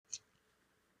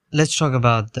let's talk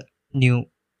about the new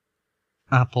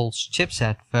Apple's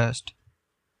chipset first,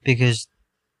 because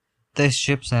this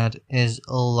chipset is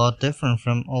a lot different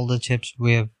from all the chips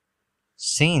we have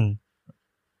seen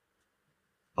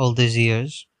all these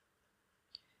years.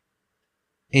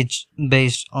 It's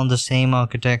based on the same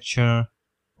architecture,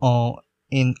 or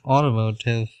in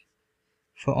automotive,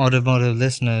 for automotive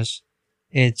listeners,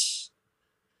 it's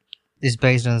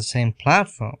based on the same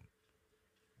platform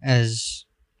as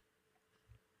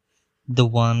the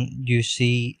one you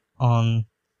see on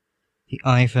the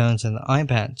iPhones and the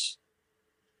iPads.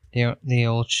 They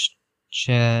all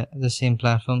share the same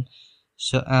platform.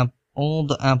 So all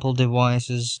the Apple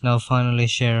devices now finally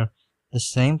share the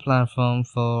same platform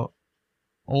for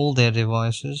all their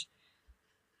devices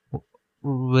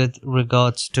with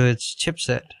regards to its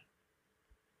chipset.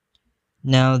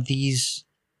 Now these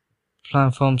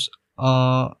platforms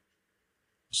are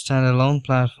standalone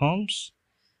platforms,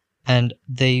 and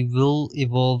they will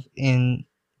evolve in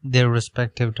their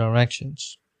respective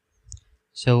directions.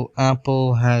 So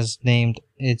Apple has named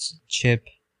its chip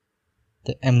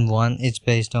the M1. It's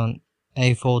based on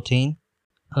A14.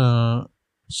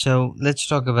 So let's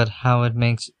talk about how it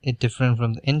makes it different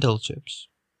from the Intel chips.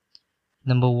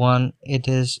 Number one, it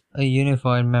is a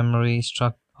unified memory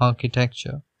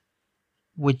architecture,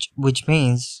 which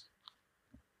means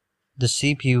the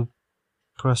CPU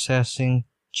processing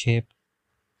chip,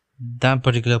 that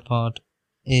particular part,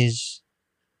 is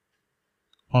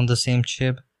on the same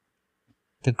chip.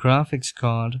 The graphics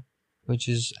card, which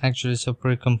is actually a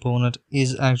separate component,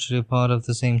 is actually part of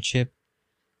the same chip,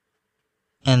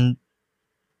 and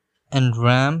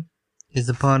RAM is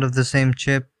a part of the same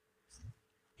chip,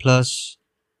 plus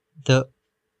the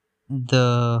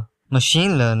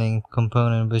machine learning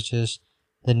component, which is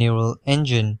the neural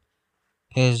engine,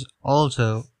 is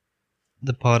also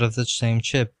the part of the same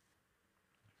chip.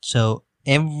 So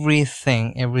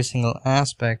everything, every single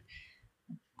aspect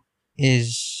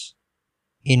is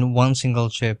in one single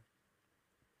chip.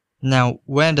 Now,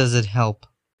 where does it help?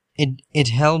 It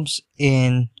helps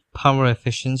in power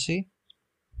efficiency.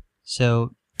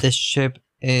 So this chip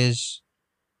is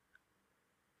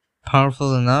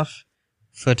powerful enough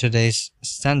for today's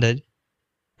standard,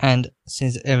 and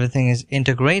since everything is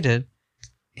integrated,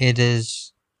 it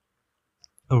is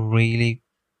a really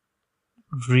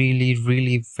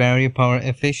very power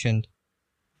efficient.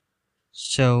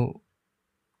 So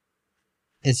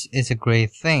it's a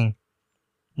great thing.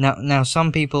 Now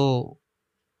some people,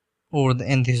 or the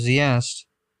enthusiasts,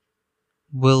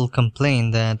 will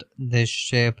complain that this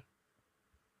chip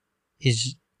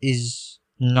is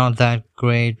not that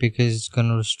great because it's going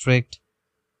to restrict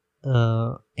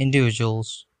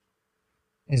individuals.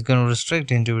 It's going to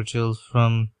restrict individuals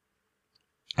from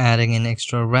adding in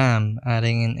extra RAM,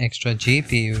 adding in extra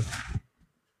GPU,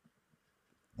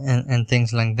 and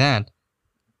things like that.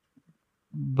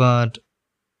 But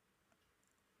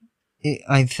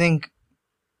I think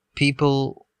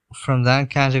people from that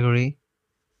category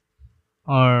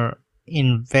are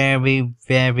in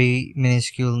very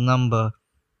minuscule number.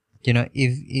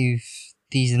 If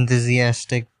these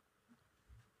enthusiastic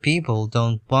people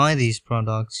don't buy these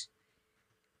products,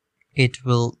 it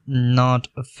will not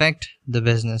affect the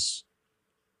business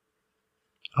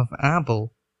of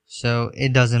Apple. So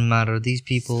it doesn't matter. These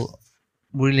people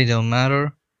really don't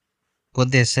matter.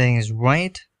 What they're saying is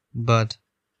right, but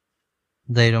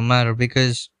they don't matter,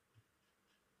 because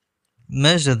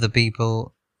most of the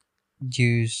people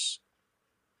use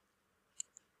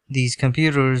these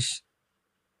computers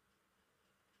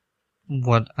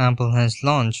what Apple has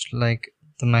launched, like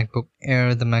the MacBook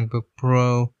Air, the MacBook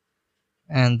Pro,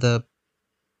 and the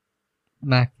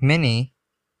Mac Mini,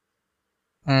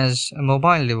 as a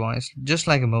mobile device, just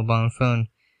like a mobile phone.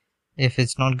 If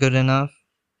it's not good enough,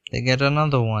 they get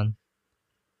another one,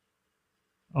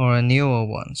 or a newer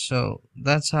one. So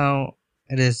that's how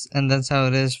it is, and that's how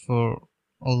it is for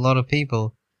a lot of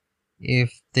people.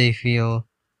 If they feel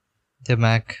the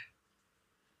Mac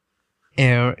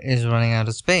Air is running out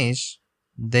of space,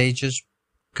 they just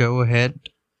go ahead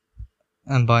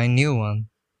and buy a new one.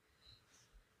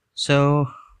 So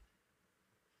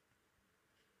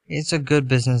it's a good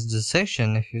business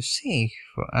decision, if you see,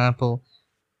 for Apple,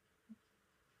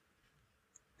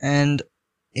 and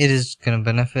it is going to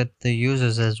benefit the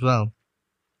users as well.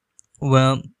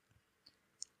 Well,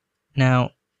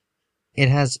 now it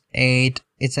has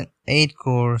it's an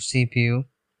 8-core CPU,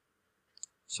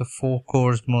 so 4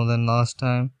 cores more than last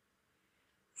time.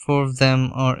 4 of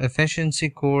them are efficiency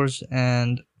cores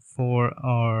and 4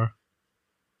 are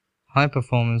high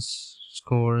performance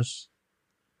cores.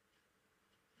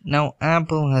 Now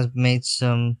Apple has made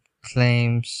some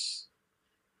claims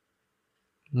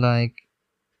Like,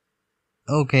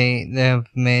 okay, they have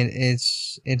made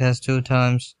it has 2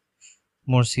 times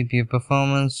more CPU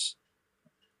performance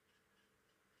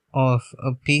of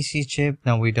a PC chip.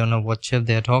 Now we don't know what chip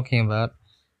they're talking about,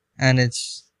 and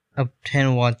it's a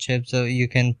 10-watt chip, so you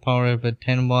can power it with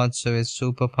 10 watts, so it's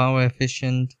super power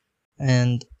efficient,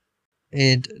 and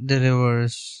it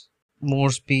delivers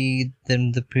more speed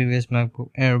than the previous MacBook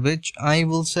Air, which I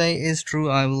will say is true.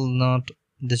 I will not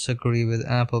disagree with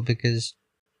Apple, because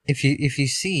if you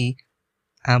see,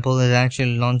 Apple is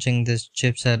actually launching this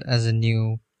chipset as a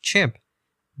new chip,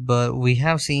 but we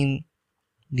have seen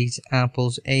these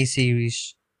Apple's A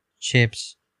series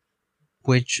chips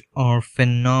which are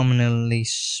phenomenally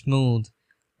smooth.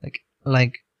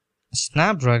 Like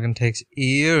Snapdragon takes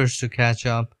years to catch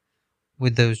up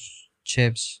with those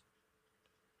chips.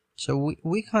 So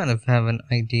we kind of have an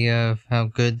idea of how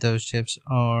good those chips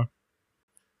are.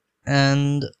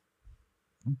 And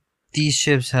these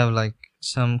chips have like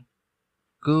some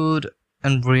good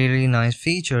and really nice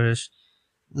features,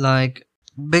 like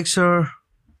Big Sur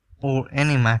or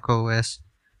any Mac OS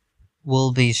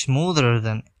will be smoother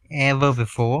than ever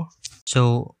before.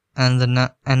 So and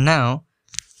now,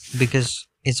 because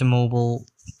it's a mobile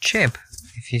chip,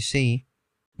 if you see,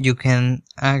 you can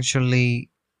actually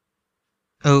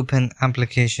open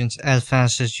applications as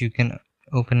fast as you can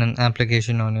open an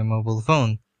application on your mobile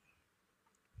phone.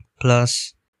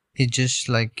 Plus, it just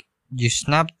like you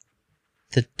snap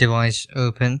the device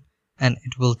open and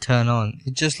it will turn on.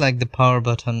 It's just like the power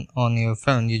button on your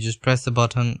phone. You just press the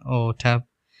button or tap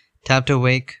to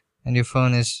wake, and your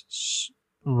phone is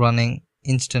running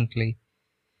instantly.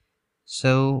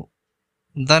 So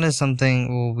that is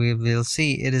something we will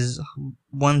see. It is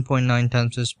 1.9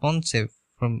 times responsive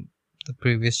from the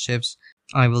previous chips.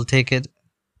 I will take it.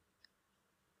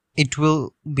 It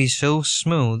will be so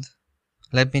smooth,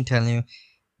 let me tell you,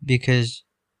 because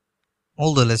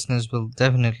all the listeners will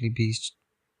definitely be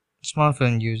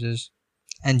smartphone users,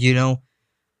 and you know,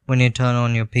 when you turn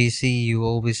on your PC, you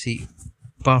always see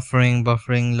buffering,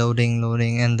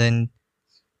 loading, and then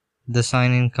the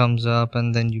sign in comes up,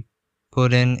 and then you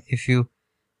put in, if you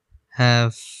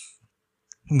have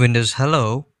Windows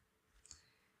Hello,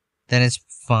 then it's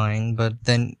fine, but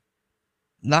then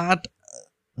that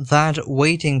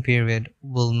waiting period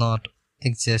will not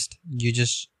exist. You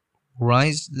just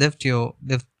lift your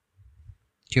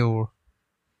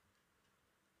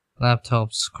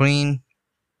laptop screen,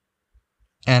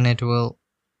 and it will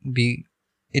be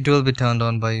turned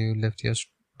on by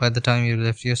the time you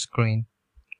lift your screen.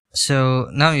 So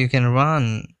now you can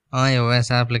run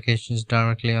iOS applications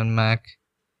directly on Mac.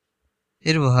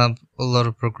 It will help a lot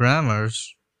of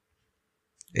programmers.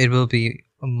 It will be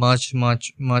a much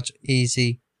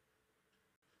easy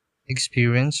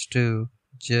experience to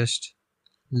just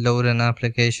load an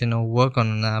application or work on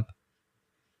an app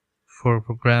for a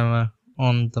programmer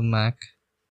on the Mac.